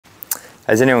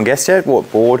Has anyone guessed yet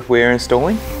what board we're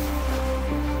installing?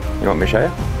 You want me to show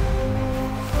you?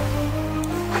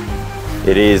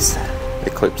 It is the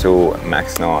Clipsal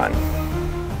MAX9.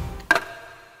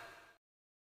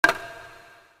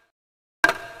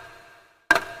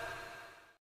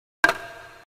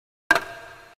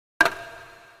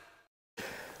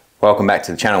 Welcome back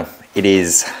to the channel. It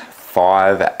is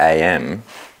 5 AM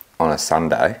on a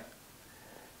Sunday,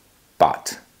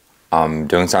 but I'm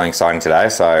doing something exciting today.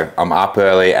 So I'm up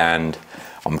early and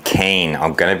I'm keen.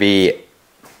 I'm gonna be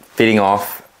fitting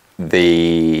off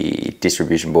the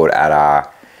distribution board at our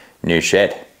new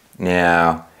shed.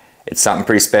 Now, it's something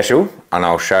pretty special and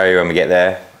I'll show you when we get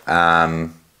there.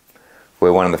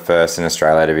 We're one of the first in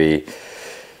Australia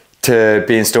to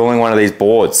be installing one of these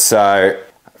boards. So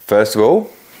first of all,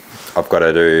 I've got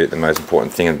to do the most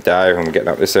important thing of the day when we're getting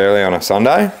up this early on a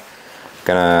Sunday.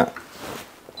 Gonna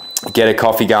get a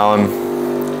coffee going,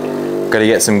 gotta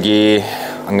get some gear.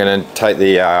 I'm gonna take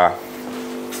the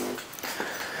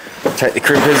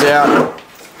crimpers out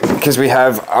because we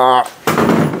have,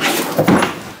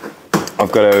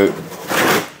 I've got to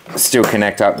still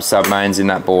connect up the sub mains in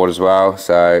that board as well.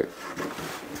 So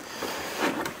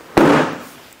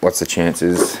what's the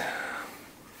chances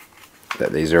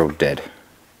that these are all dead?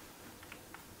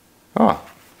 Oh,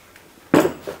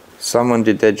 someone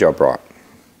did their job right.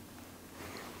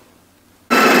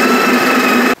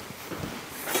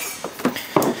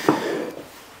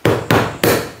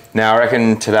 Now I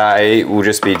reckon today we'll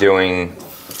just be doing,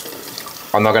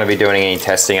 I'm not going to be doing any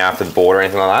testing after the board or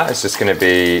anything like that. It's just going to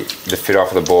be the fit off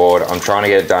of the board. I'm trying to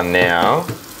get it done now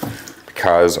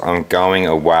because I'm going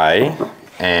away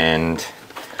and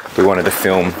we wanted to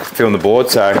film the board.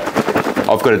 So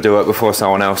I've got to do it before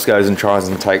someone else goes and tries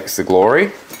and takes the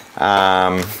glory.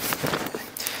 But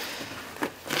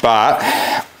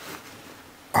I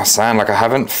was saying, like, I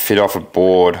haven't fit off a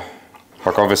board.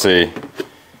 Like, obviously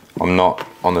I'm not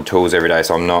on the tools every day,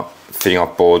 so I'm not fitting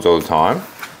off boards all the time.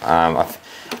 I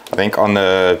think on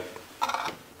the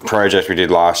project we did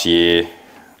last year,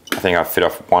 I think I fit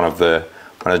off one of the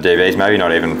DVs, maybe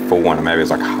not even full one, maybe it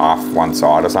was like half one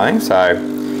side or something. So,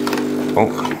 oh,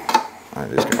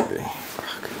 it is going to be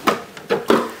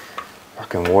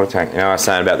fucking water tank. You know, I was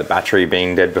saying about the battery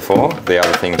being dead before. The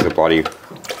other thing is the bloody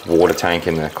water tank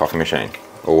in the coffee machine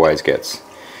always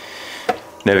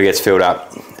never gets filled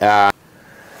up.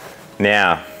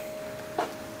 Now,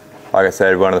 like I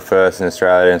said, one of the first in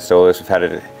Australia to install this. We've had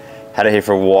it here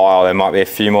for a while. There might be a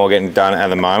few more getting done at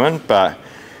the moment, but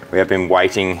we have been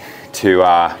waiting to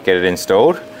get it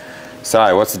installed.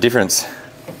 So what's the difference?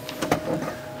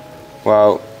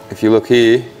 Well, if you look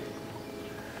here,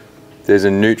 there's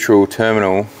a neutral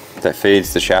terminal that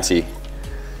feeds the chassis.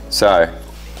 So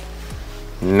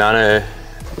none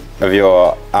of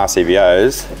your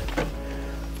RCBOs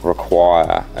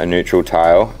require a neutral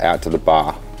tail out to the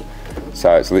bar.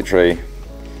 So it's literally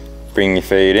bring your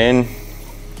feed in,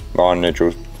 line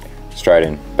neutral, straight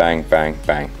in, bang, bang,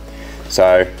 bang.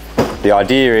 So the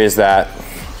idea is that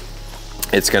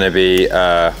it's going to be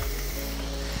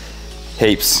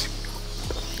heaps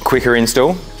quicker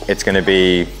install. It's going to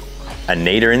be a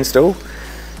neater install.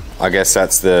 I guess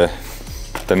that's the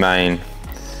main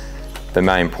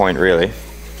point really.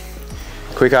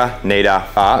 Quicker, neater,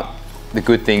 but the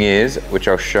good thing is, which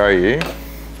I'll show you,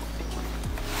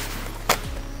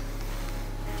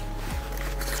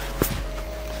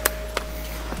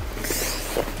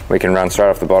 we can run straight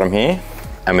off the bottom here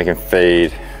and we can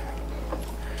feed,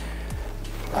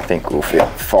 I think we'll fit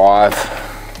five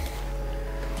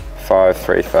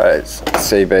 3-phase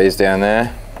CBs down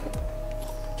there.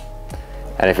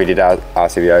 And if we did our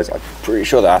RCBOs, I'm pretty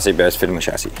sure the RCBOs fit in the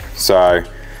chassis. So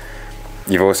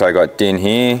you've also got DIN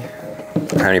here.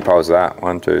 How many poles are that?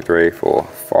 1, 2, 3, 4,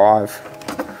 5.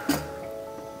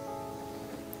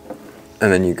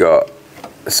 And then you got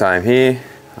the same here.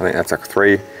 I think that's like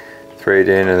three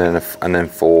DIN, and then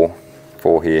four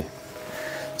here.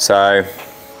 So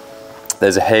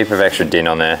there's a heap of extra DIN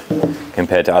on there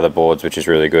compared to other boards, which is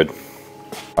really good.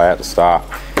 At the start,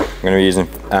 I'm going to be using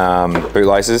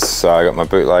bootlaces. So I got my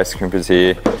bootlace crimpers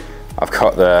here. I've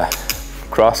got the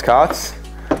cross cuts.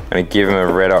 I'm going to give them a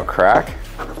red hot crack.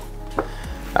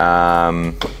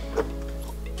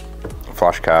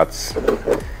 Flush cuts.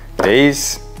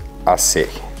 These are sick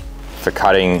for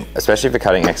cutting, especially for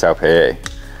cutting XLPE.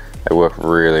 They work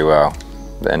really well,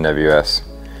 the NWS.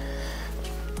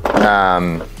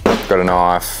 Got a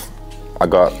knife. I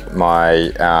got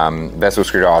my vessel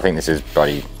screwdriver. I think this is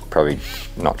probably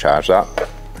not charged up.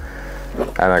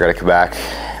 And I got a Quebec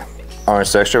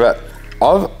orange texture, but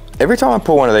every time I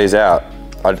pull one of these out,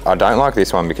 I don't like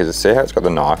this one because see how it's got the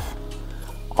knife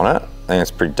on it, think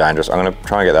it's pretty dangerous. I'm gonna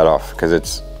try and get that off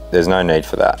because there's no need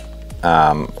for that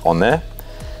on there.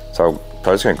 So I'm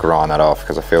probably just gonna grind that off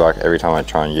because I feel like every time I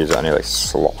try and use it, I nearly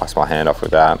slice my hand off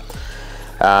with that.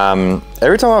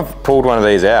 Every time I've pulled one of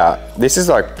these out, this is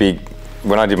like big.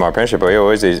 When I did my apprenticeship, I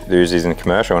always use these in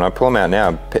commercial, and I pull them out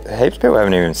now, heaps of people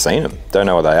haven't even seen them, don't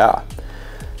know what they are.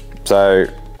 So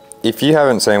if you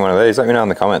haven't seen one of these, let me know in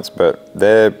the comments, but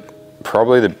they're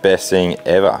probably the best thing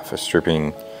ever for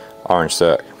stripping orange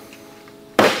circ.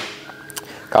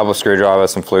 Couple of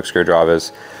screwdrivers, some fluke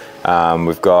screwdrivers.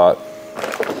 We've got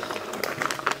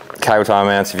cable tie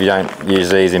mounts if you don't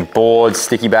use these in boards,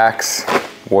 sticky backs.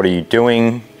 What are you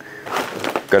doing?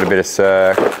 Got a bit of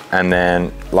circ, and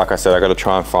then, like I said, I got to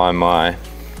try and find my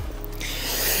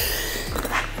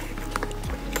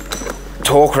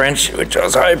torque wrench, which I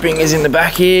was hoping is in the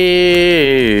back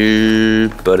here,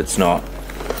 but it's not.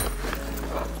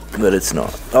 But it's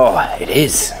not. Oh, it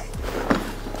is.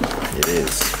 It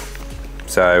is.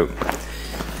 So,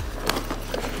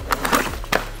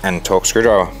 and torque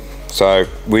screwdriver. So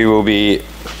we will be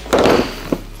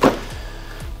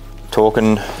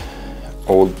torquing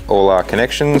all our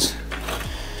connections.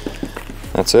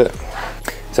 That's it.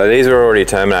 So these are already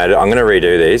terminated. I'm gonna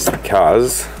redo these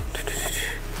because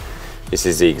this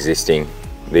is the existing.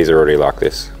 These are already like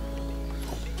this.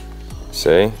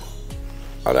 See?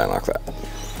 I don't like that.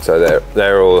 So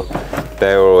they're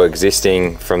all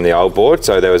existing from the old board.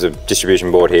 So there was a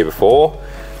distribution board here before,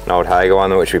 an old Hager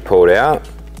one which we pulled out.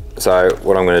 So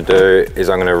what I'm gonna do is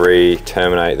I'm gonna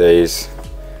re-terminate these.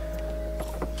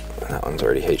 That one's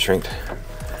already heat shrinked.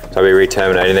 So I'll be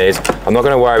re-terminating these. I'm not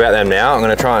gonna worry about them now. I'm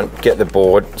gonna try and get the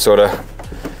board sort of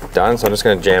done. So I'm just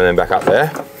gonna jam them back up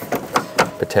there.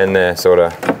 Pretend they're sort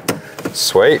of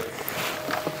sweet.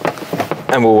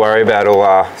 And we'll worry about all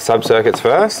our sub-circuits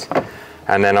first.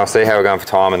 And then I'll see how we're going for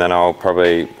time, and then I'll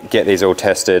probably get these all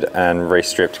tested and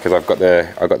re-stripped because I've got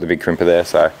the big crimper there.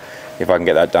 So if I can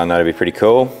get that done, that'd be pretty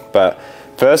cool. But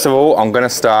first of all, I'm gonna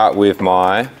start with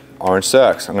my orange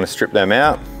circs. I'm gonna strip them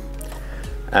out.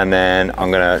 And then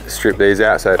I'm gonna strip these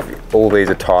out. So if all these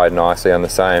are tied nicely on the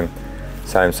same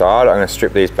side, I'm gonna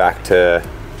strip these back to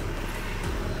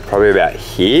probably about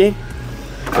here.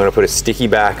 I'm gonna put a sticky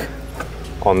back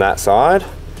on that side,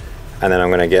 and then I'm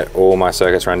gonna get all my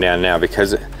circuits run down now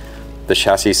because the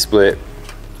chassis split.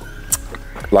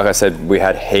 Like I said, we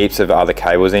had heaps of other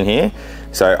cables in here.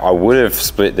 So I would have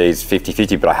split these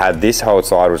 50-50, but I had this whole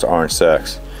side was orange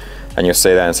circs. And you'll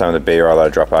see that in some of the B-roll that I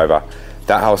drop over.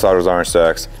 That whole side was orange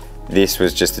circs. This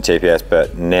was just the TPS,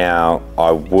 but now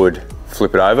I would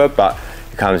flip it over, but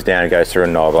it comes down and goes through a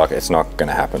knob, like it's not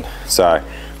gonna happen. So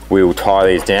we will tie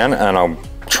these down, and I'll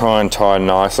try and tie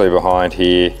nicely behind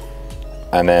here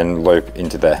and then loop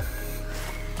into there.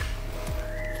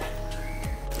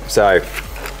 So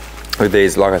with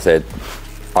these, like I said,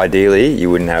 ideally you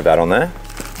wouldn't have that on there.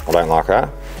 I don't like that.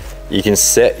 You can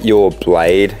set your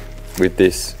blade with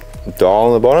this dial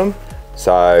on the bottom.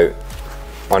 So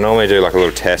I normally do like a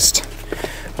little test.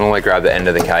 I normally grab the end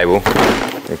of the cable,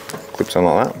 it clips on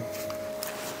like that,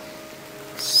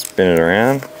 spin it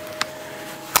around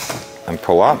and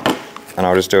pull up, and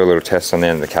I'll just do a little test on the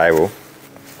end of the cable,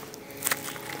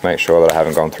 make sure that I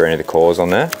haven't gone through any of the cores on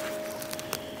there,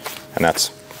 and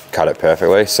that's cut it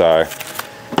perfectly, so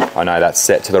I know that's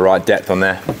set to the right depth on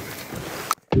there.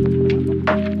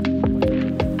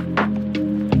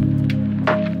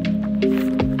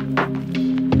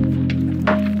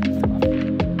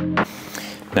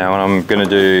 Now when I'm going to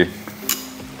do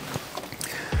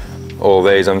all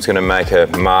these, I'm just going to make a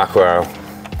mark where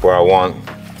I want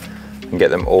and get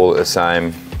them all at the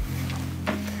same,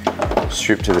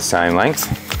 strip to the same length,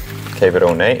 keep it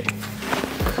all neat.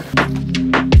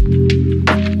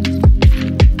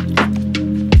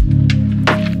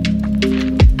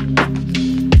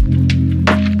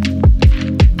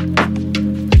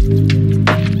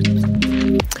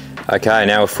 Okay,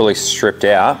 now we're fully stripped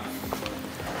out.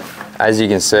 As you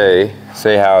can see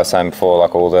how I was saying before,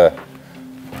 like all the,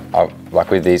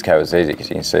 like with these cables, easy because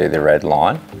you can see the red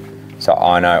line. So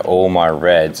I know all my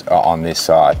reds are on this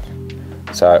side.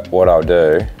 So what I'll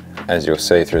do, as you'll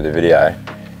see through the video,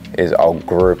 is I'll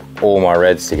group all my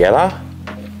reds together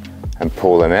and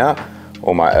pull them out,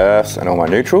 all my earths and all my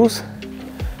neutrals.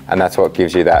 And that's what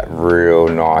gives you that real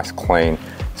nice clean,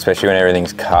 especially when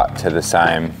everything's cut to the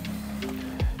same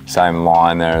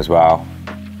line there as well.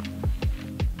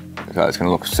 So it's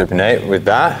gonna look super neat with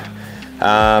that.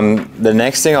 The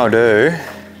next thing I'll do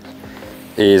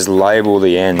is label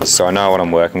the ends so I know what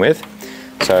I'm working with.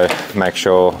 So make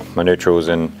sure my neutrals,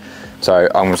 and so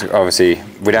obviously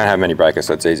we don't have many breakers,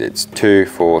 so it's easy. It's 2,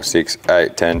 4, 6,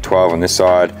 8, 10, 12 on this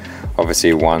side.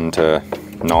 Obviously 1 to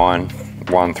 9,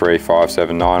 1, 3, 5,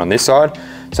 7, 9 on this side.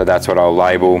 So that's what I'll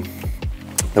label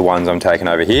the ones I'm taking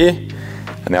over here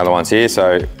and the other ones here.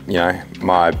 So, you know,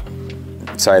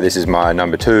 say this is my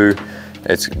number 2,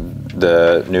 it's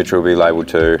the neutral will be labeled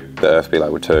 2, the earth will be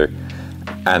labeled 2,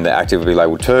 and the active will be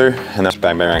labeled 2, and that's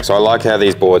bang, bang, bang. So I like how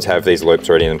these boards have these loops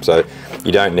already in them, so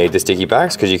you don't need the sticky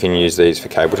backs because you can use these for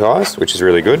cable ties, which is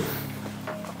really good.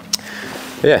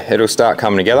 But yeah, it'll start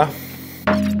coming together.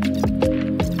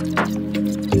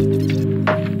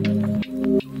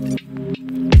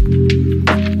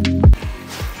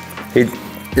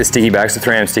 The sticky backs, the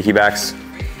 3M sticky backs.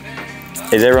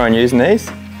 Is everyone using these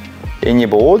in your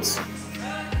boards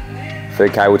for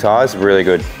cable ties? Really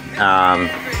good.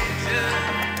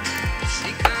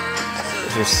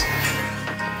 Just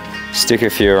stick a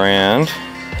few around.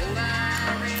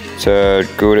 It's a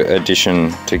good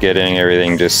addition to getting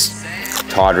everything just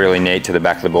tied really neat to the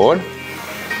back of the board.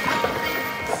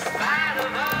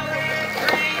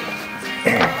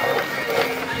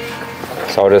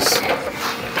 So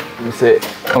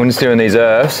I'm just doing these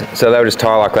earths, so they'll just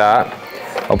tie like that.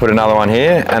 I'll put another one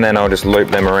here, and then I'll just loop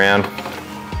them around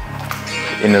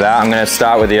into that. I'm going to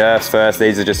start with the earths first.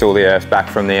 These are just all the earths back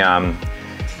from the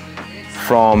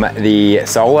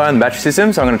solar and the battery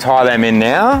system. So I'm going to tie them in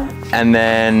now, and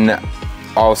then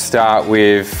I'll start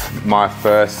with my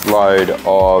first load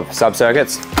of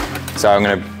sub-circuits. So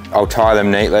I'll tie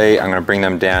them neatly. I'm going to bring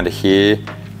them down to here,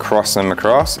 cross them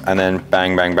across, and then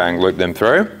bang, bang, bang, loop them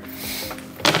through.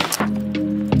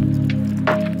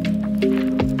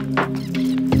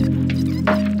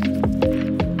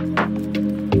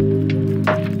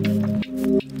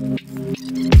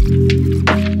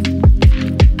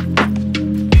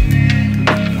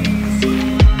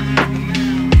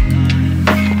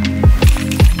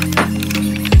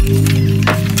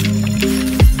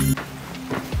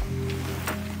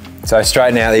 So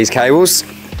straighten out these cables.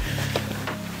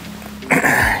 You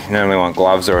normally want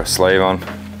gloves or a sleeve on,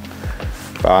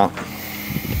 but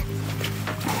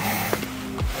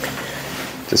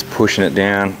just pushing it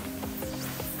down,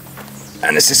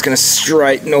 and it's just going to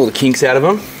straighten all the kinks out of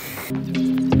them.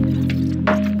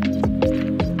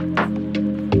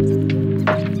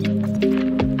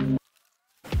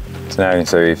 So now you can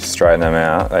see we've straightened them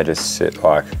out. They just sit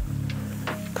like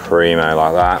primo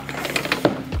like that.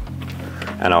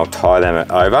 And I'll tie them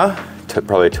over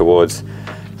probably towards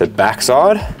the back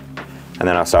side, and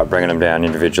then I'll start bringing them down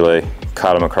individually,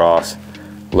 cut them across,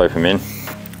 loop them in.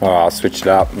 Oh, I'll switch it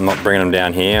up. I'm not bringing them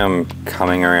down here. I'm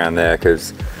coming around there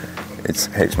because it's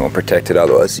heaps more protected.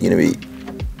 Otherwise, you're gonna be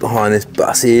behind this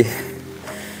bus here,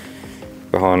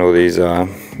 behind all these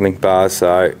link bars.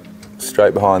 So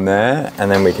straight behind there, and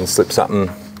then we can slip something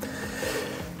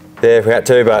there if we had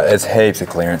to, but there's heaps of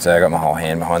clearance there. I got my whole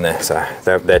hand behind there, so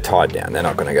they're tied down. They're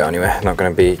not going to go anywhere. Not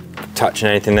going to be touching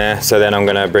anything there. So then I'm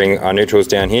going to bring our neutrals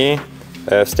down here,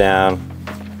 earths down,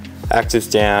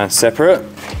 actives down, separate.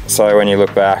 So when you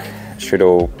look back, it should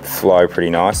all flow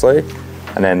pretty nicely.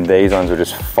 And then these ones will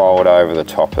just fold over the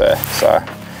top there. So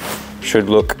should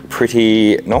look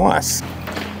pretty nice.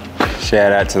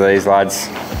 Shout out to these lads.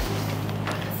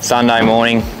 Sunday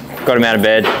morning, got them out of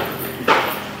bed.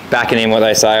 Backing in what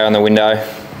they say on the window.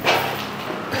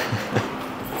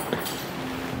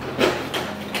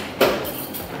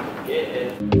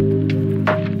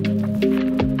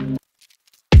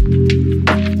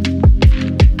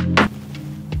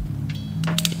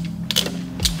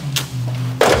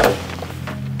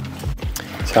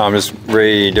 So I'm just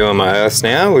redoing my earths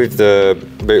now with the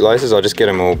boot laces. I'll just get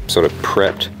them all sort of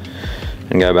prepped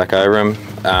and go back over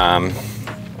them.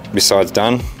 This side's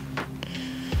done.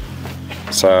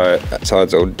 So that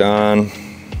side's all done.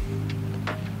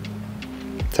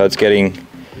 So it's getting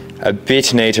a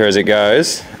bit neater as it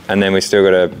goes, and then we still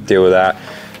got to deal with that.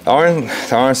 The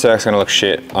iron circ's going to look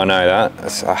shit, I know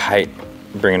that. I hate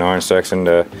bringing iron circs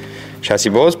into chassis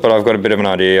boards, but I've got a bit of an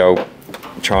idea. I'll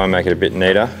try and make it a bit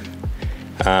neater.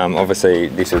 Obviously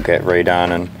this will get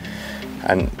redone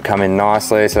and come in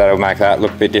nicely, so that'll make that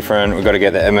look a bit different. We've got to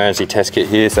get the emergency test kit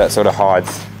here, so that sort of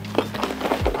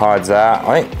hides that.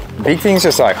 I think big thing's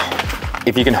just like,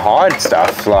 if you can hide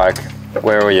stuff, like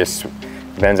where all your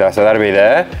vents are, so that'll be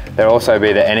there. There'll also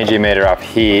be the energy meter up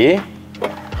here.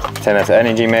 So that's the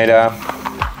energy meter.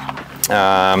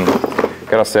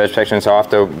 Got our surge protection, so I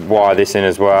have to wire this in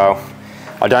as well.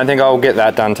 I don't think I'll get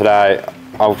that done today.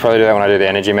 I'll probably do that when I do the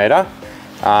energy meter.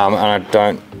 And I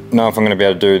don't know if I'm gonna be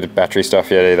able to do the battery stuff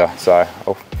yet either. So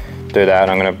I'll do that.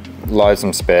 I'm gonna load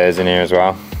some spares in here as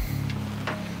well.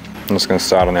 I'm just gonna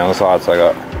start on the other side, so I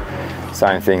got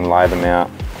same thing, lay them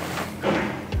out.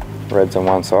 Reds on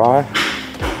one side,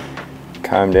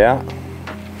 combed out.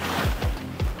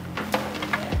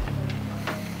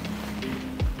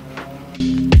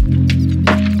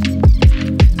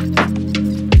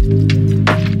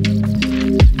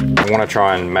 I want to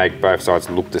try and make both sides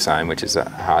look the same, which is a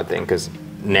hard thing because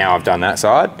now I've done that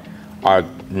side, I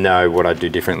know what I'd do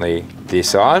differently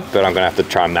this side, but I'm gonna have to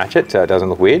try and match it so it doesn't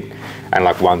look weird. And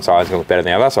like one side's gonna look better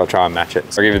than the other, so I'll try and match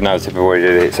it. So I'll give you another tip of what you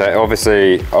do this. So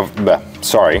obviously,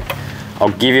 I'll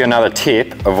give you another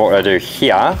tip of what I do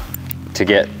here to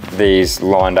get these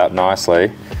lined up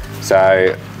nicely.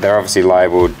 So they're obviously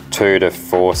labeled 2 to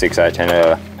 4, 6, 8,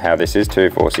 10, how this is, 2,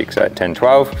 4, 6, 8, 10,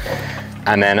 12.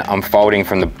 And then I'm folding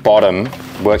from the bottom,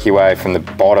 work your way from the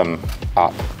bottom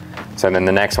up. So then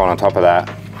the next one on top of that,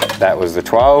 that was the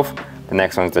 12, the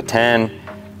next one's the 10,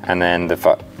 and then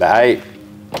the 8,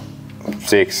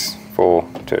 6, 4,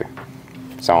 2,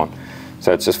 so on.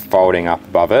 So it's just folding up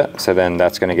above it. So then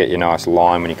that's gonna get you a nice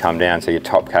line when you come down. So your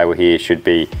top cable here should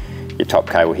be your top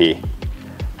cable here,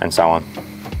 and so on.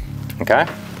 Okay?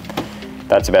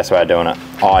 That's the best way of doing it,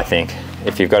 I think.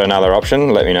 If you've got another option,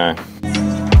 let me know.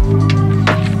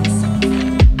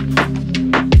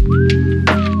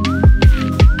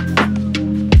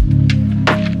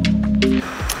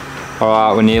 All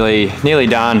right, we're nearly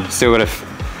done. Still got to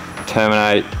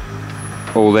terminate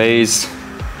all these,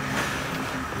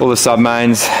 all the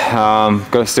submains.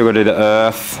 Still got to do the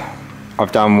earth.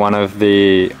 I've done one of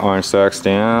the iron circs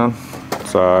down,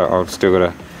 so I've still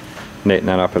got to neaten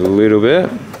that up a little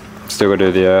bit. Still got to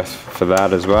do the earth for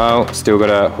that as well. Still got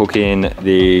to hook in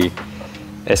the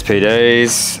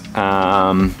SPDs,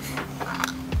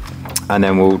 and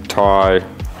then we'll tie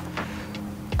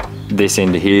this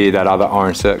into here. That other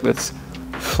orange circ that's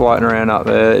floating around up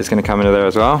there is going to come into there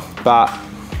as well. But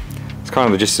it's kind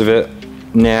of the gist of it.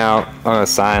 Now, I was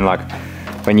saying, like,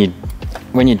 when you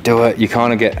do it, you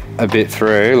kind of get a bit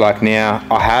through. Like now,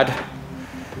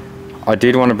 I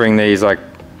did want to bring these like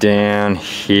down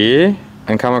here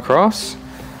and come across,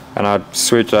 and I'd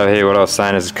switch over here. What I was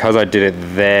saying is because I did it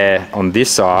there on this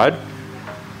side,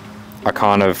 I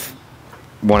kind of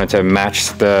wanted to match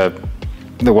the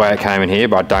way it came in here,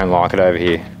 but I don't like it over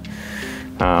here.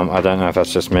 I don't know if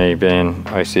that's just me being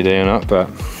OCD or not, but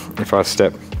if I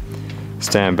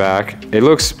stand back, it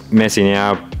looks messy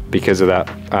now because of that,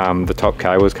 the top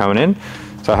cable's coming in.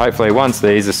 So hopefully once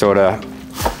these are sort of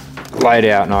laid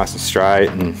out nice and straight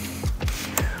and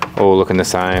all looking the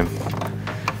same,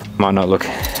 might not look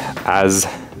as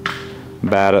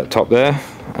bad at the top there.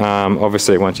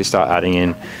 Obviously once you start adding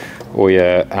in all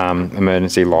your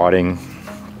emergency lighting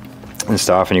and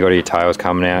stuff, and you've got your tails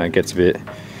coming out, it gets a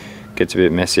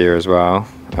bit messier as well.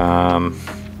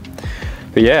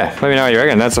 But yeah, let me know what you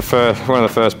reckon. That's one of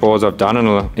the first boards I've done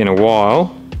in a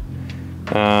while.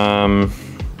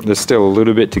 There's still a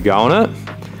little bit to go on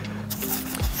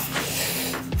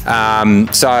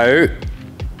it. So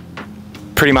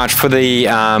pretty much for the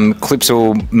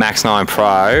Clipsal MAX9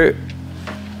 Pro,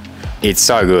 it's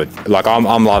so good. Like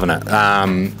I'm loving it.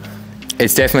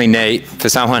 It's definitely neat for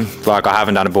someone, like I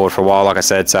haven't done a board for a while, like I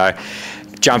said, so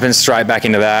jumping straight back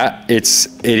into that, it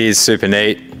is super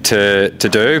neat to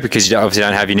do because you obviously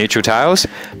don't have your neutral tails,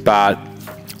 but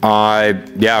I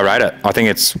rate it. I think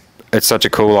it's such a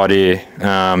cool idea,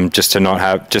 just to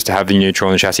have the neutral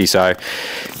on the chassis. So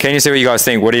can you see what you guys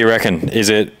think? What do you reckon? Is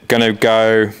it gonna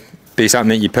be something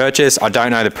that you purchase? I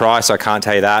don't know the price, so I can't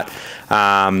tell you that,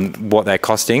 what they're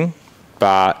costing,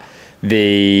 but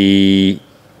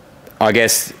I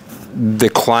guess the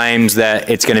claims that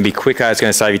it's going to be quicker, it's going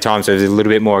to save you time, so if it's a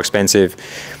little bit more expensive,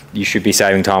 you should be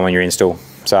saving time on your install.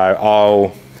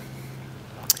 So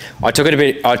I took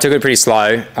it pretty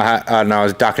slow. I don't know, I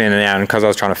was ducking in and out, and because I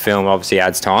was trying to film, obviously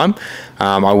adds time.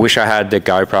 I wish I had the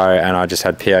GoPro and I just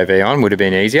had POV on, would have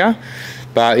been easier.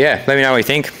 But yeah, let me know what you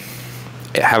think.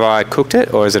 Have I cooked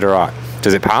it, or is it all right?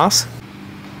 Does it pass?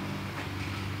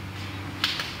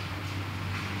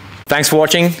 Thanks for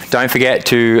watching. Don't forget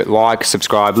to like,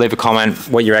 subscribe, leave a comment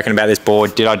what you reckon about this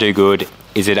board. Did I do good?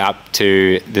 Is it up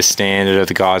to the standard of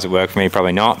the guys that work for me?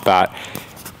 Probably not, but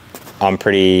I'm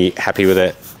pretty happy with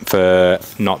it for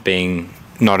not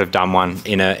have done one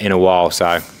in a while.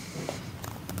 So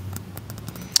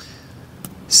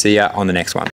see ya on the next one.